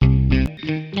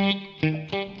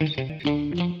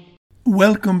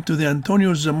Welcome to the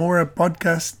Antonio Zamora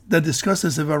podcast that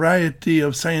discusses a variety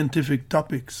of scientific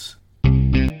topics.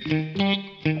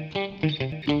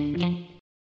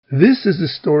 This is the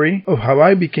story of how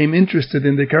I became interested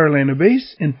in the Carolina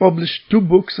Bays and published 2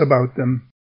 books about them.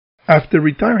 After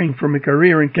retiring from a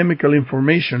career in chemical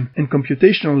information and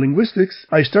computational linguistics,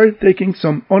 I started taking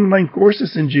some online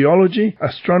courses in geology,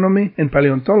 astronomy, and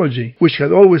paleontology, which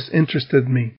had always interested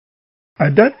me.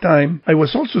 At that time, I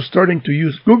was also starting to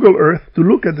use Google Earth to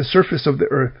look at the surface of the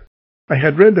Earth. I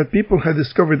had read that people had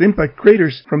discovered impact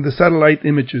craters from the satellite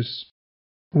images.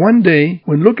 One day,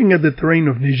 when looking at the terrain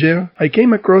of Niger, I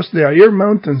came across the Ayer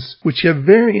Mountains, which have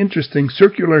very interesting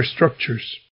circular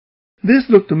structures. This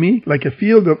looked to me like a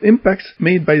field of impacts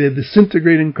made by the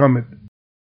disintegrating comet.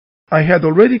 I had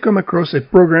already come across a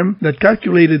program that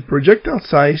calculated projectile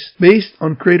size based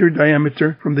on crater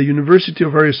diameter from the University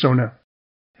of Arizona.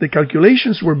 The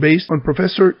calculations were based on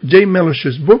Professor Jay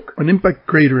Melosh's book on impact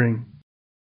cratering.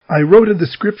 I wrote a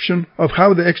description of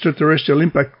how the extraterrestrial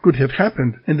impact could have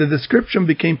happened, and the description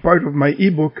became part of my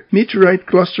ebook Meteorite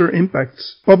Cluster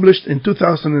Impacts, published in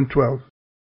 2012.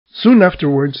 Soon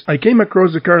afterwards, I came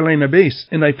across the Carolina Bays,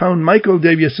 and I found Michael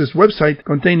Davies's website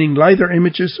containing LiDAR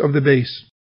images of the bays.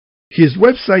 His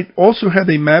website also had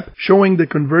a map showing the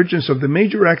convergence of the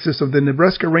major axes of the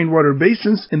Nebraska rainwater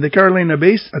basins and the Carolina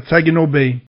Bays at Saginaw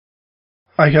Bay.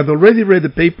 I had already read the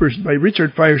papers by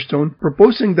Richard Firestone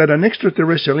proposing that an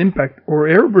extraterrestrial impact or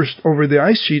airburst over the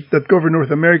ice sheet that covered North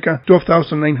America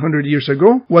 12,900 years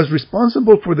ago was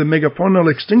responsible for the megafaunal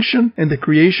extinction and the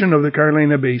creation of the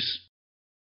Carolina Bays.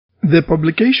 The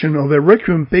publication of a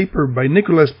Requiem paper by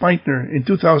Nicholas Peintner in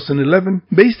 2011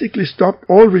 basically stopped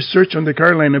all research on the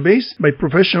Carolina Bays by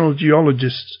professional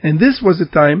geologists, and this was the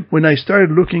time when I started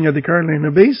looking at the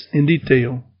Carolina Bays in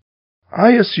detail.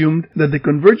 I assumed that the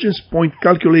convergence point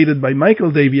calculated by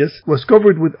Michael Davies was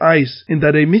covered with ice and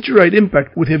that a meteorite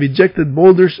impact would have ejected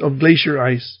boulders of glacier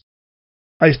ice.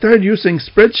 I started using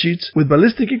spreadsheets with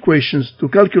ballistic equations to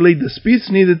calculate the speeds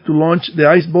needed to launch the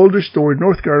ice boulders toward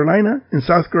North Carolina and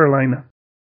South Carolina.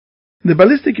 The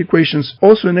ballistic equations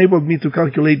also enabled me to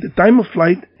calculate the time of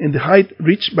flight and the height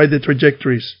reached by the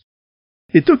trajectories.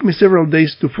 It took me several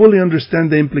days to fully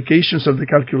understand the implications of the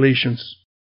calculations.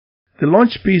 The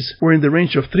launch speeds were in the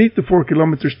range of 3 to 4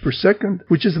 kilometers per second,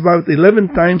 which is about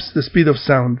 11 times the speed of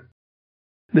sound.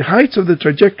 The heights of the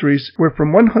trajectories were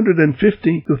from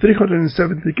 150 to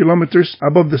 370 kilometers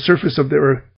above the surface of the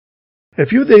Earth. A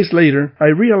few days later,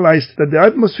 I realized that the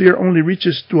atmosphere only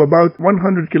reaches to about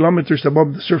 100 kilometers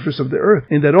above the surface of the Earth,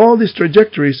 and that all these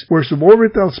trajectories were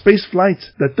suborbital space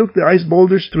flights that took the ice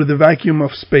boulders through the vacuum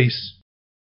of space.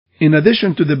 In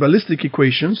addition to the ballistic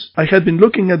equations, I had been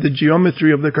looking at the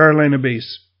geometry of the Carolina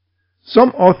Bays. Some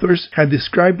authors had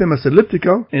described them as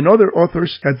elliptical, and other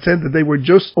authors had said that they were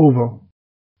just oval.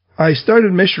 I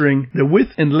started measuring the width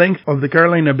and length of the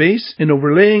Carolina Bays and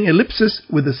overlaying ellipses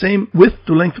with the same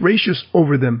width-to-length ratios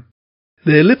over them.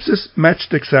 The ellipses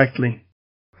matched exactly.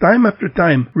 Time after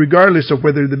time, regardless of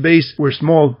whether the bays were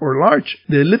small or large,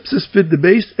 the ellipses fit the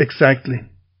bays exactly.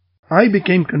 I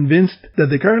became convinced that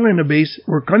the Carolina Bays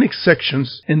were conic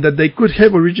sections and that they could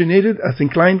have originated as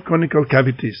inclined conical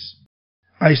cavities.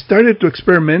 I started to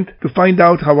experiment to find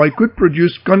out how I could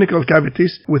produce conical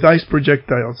cavities with ice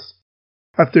projectiles.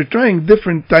 After trying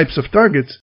different types of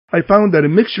targets, I found that a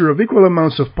mixture of equal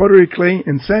amounts of pottery clay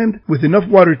and sand with enough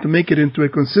water to make it into a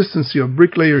consistency of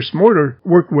bricklayer's mortar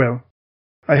worked well.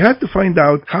 I had to find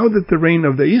out how the terrain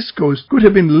of the East Coast could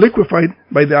have been liquefied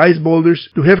by the ice boulders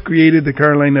to have created the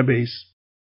Carolina Bays.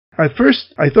 At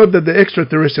first, I thought that the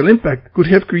extraterrestrial impact could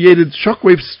have created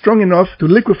shockwaves strong enough to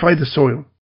liquefy the soil.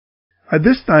 At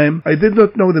this time, I did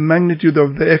not know the magnitude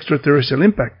of the extraterrestrial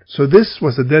impact, so this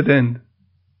was a dead end.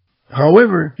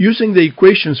 However, using the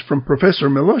equations from Professor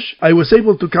Melosh, I was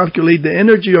able to calculate the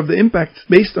energy of the impact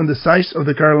based on the size of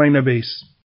the Carolina Bays.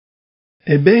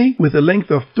 A bay with a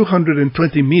length of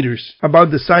 220 meters,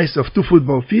 about the size of 2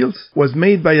 football fields, was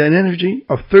made by an energy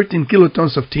of 13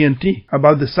 kilotons of TNT,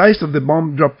 about the size of the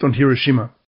bomb dropped on Hiroshima.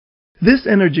 This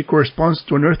energy corresponds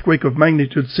to an earthquake of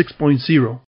magnitude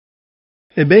 6.0.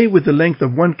 A bay with a length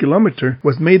of 1 kilometer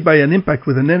was made by an impact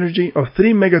with an energy of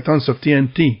 3 megatons of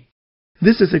TNT.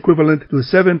 This is equivalent to a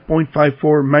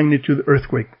 7.54 magnitude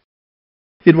earthquake.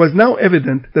 It was now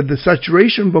evident that the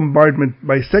saturation bombardment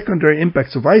by secondary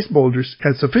impacts of ice boulders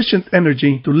had sufficient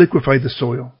energy to liquefy the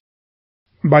soil.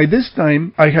 By this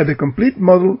time, I had a complete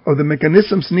model of the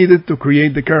mechanisms needed to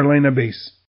create the Carolina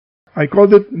Bays. I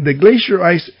called it the glacier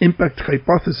ice impact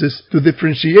hypothesis to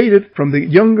differentiate it from the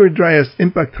Younger Dryas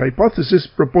impact hypothesis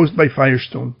proposed by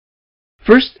Firestone.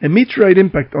 First, a meteorite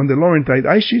impact on the Laurentide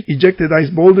ice sheet ejected ice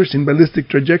boulders in ballistic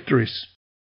trajectories.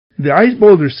 The ice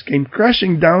boulders came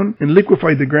crashing down and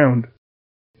liquefied the ground.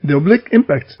 The oblique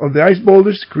impacts of the ice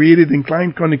boulders created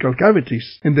inclined conical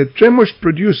cavities, and the tremors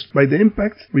produced by the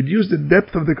impacts reduced the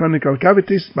depth of the conical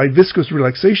cavities by viscous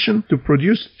relaxation to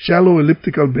produce shallow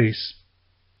elliptical bays.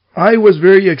 I was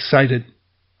very excited.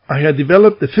 I had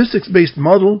developed a physics-based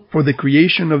model for the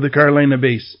creation of the Carolina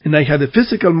bays, and I had a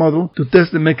physical model to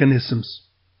test the mechanisms.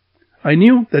 I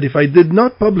knew that if I did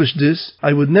not publish this,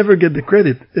 I would never get the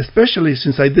credit, especially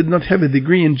since I did not have a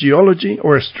degree in geology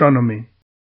or astronomy.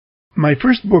 My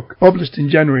first book, published in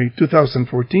January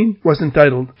 2014, was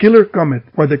entitled Killer Comet: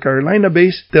 What the Carolina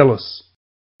Bays Tell Us.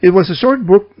 It was a short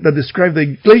book that described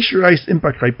the glacier ice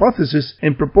impact hypothesis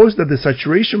and proposed that the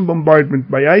saturation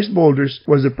bombardment by ice boulders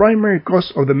was the primary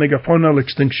cause of the megafaunal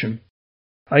extinction.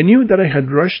 I knew that I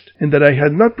had rushed and that I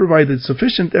had not provided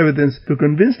sufficient evidence to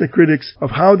convince the critics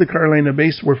of how the Carolina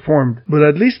Bays were formed, but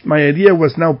at least my idea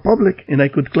was now public and I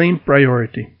could claim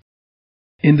priority.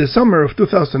 In the summer of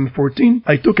 2014,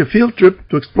 I took a field trip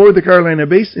to explore the Carolina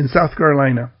Bays in South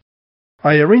Carolina.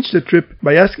 I arranged the trip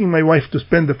by asking my wife to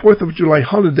spend the 4th of July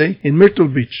holiday in Myrtle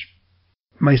Beach.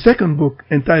 My second book,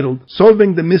 entitled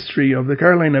Solving the Mystery of the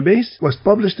Carolina Bays, was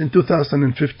published in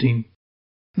 2015.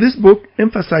 This book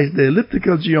emphasized the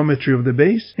elliptical geometry of the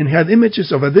bays and had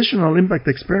images of additional impact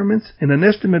experiments and an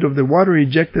estimate of the water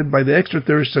ejected by the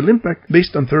extraterrestrial impact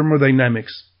based on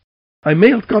thermodynamics. I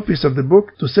mailed copies of the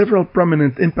book to several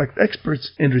prominent impact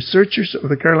experts and researchers of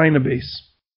the Carolina Bays.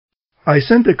 I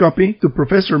sent a copy to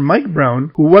Professor Mike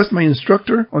Brown, who was my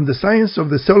instructor on the science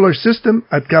of the solar system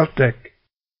at Caltech.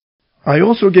 I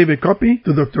also gave a copy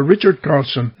to Dr. Richard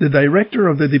Carlson, the director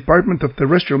of the Department of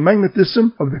Terrestrial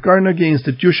Magnetism of the Carnegie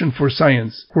Institution for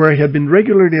Science, where I had been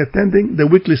regularly attending the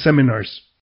weekly seminars.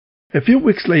 A few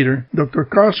weeks later, Dr.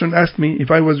 Carlson asked me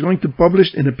if I was going to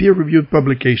publish in a peer-reviewed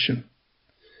publication.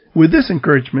 With this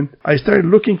encouragement, I started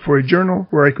looking for a journal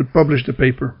where I could publish the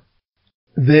paper.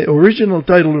 The original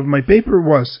title of my paper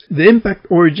was The Impact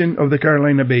Origin of the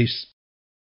Carolina Bays.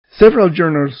 Several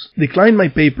journals declined my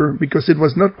paper because it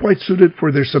was not quite suited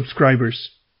for their subscribers.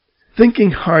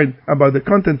 Thinking hard about the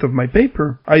content of my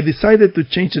paper, I decided to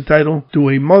change the title to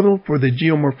A Model for the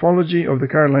Geomorphology of the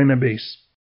Carolina Bays.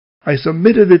 I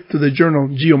submitted it to the journal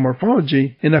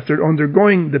Geomorphology, and after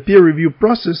undergoing the peer review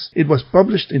process, it was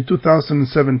published in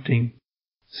 2017.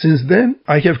 Since then,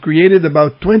 I have created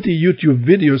about 20 YouTube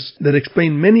videos that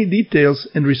explain many details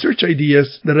and research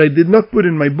ideas that I did not put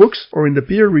in my books or in the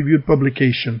peer-reviewed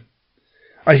publication.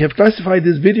 I have classified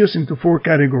these videos into 4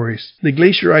 categories: the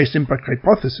glacier ice impact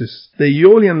hypothesis, the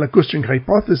Aeolian-lacustrine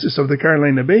hypothesis of the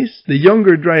Carolina Bays, the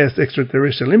Younger Dryas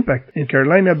extraterrestrial impact, and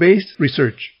Carolina Bays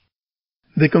research.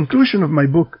 The conclusion of my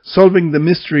book, Solving the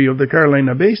Mystery of the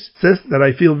Carolina Bays, says that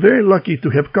I feel very lucky to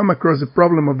have come across the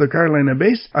problem of the Carolina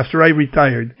Bays after I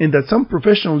retired, and that some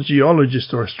professional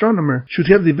geologist or astronomer should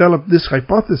have developed this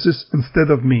hypothesis instead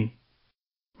of me.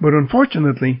 But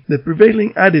unfortunately, the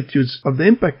prevailing attitudes of the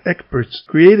impact experts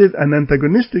created an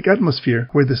antagonistic atmosphere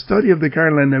where the study of the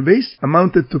Carolina Bays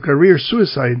amounted to career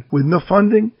suicide with no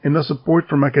funding and no support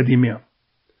from academia.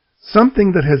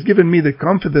 Something that has given me the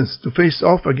confidence to face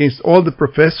off against all the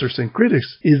professors and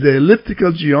critics is the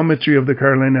elliptical geometry of the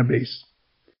Carolina Bays.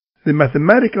 The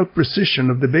mathematical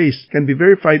precision of the bays can be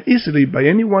verified easily by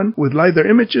anyone with LiDAR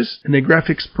images and a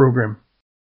graphics program.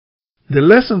 The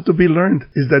lesson to be learned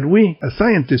is that we, as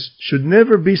scientists, should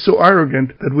never be so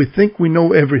arrogant that we think we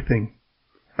know everything.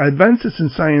 Advances in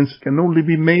science can only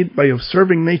be made by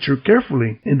observing nature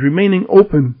carefully and remaining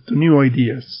open to new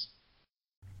ideas.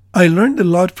 I learned a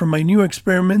lot from my new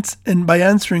experiments and by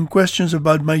answering questions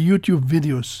about my YouTube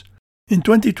videos. In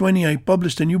 2020, I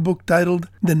published a new book titled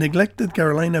The Neglected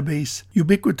Carolina Bays: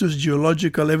 Ubiquitous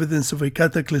Geological Evidence of a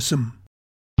Cataclysm.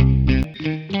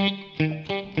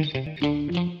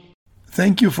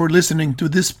 Thank you for listening to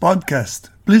this podcast.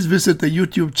 Please visit the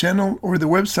YouTube channel or the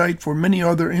website for many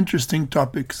other interesting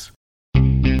topics.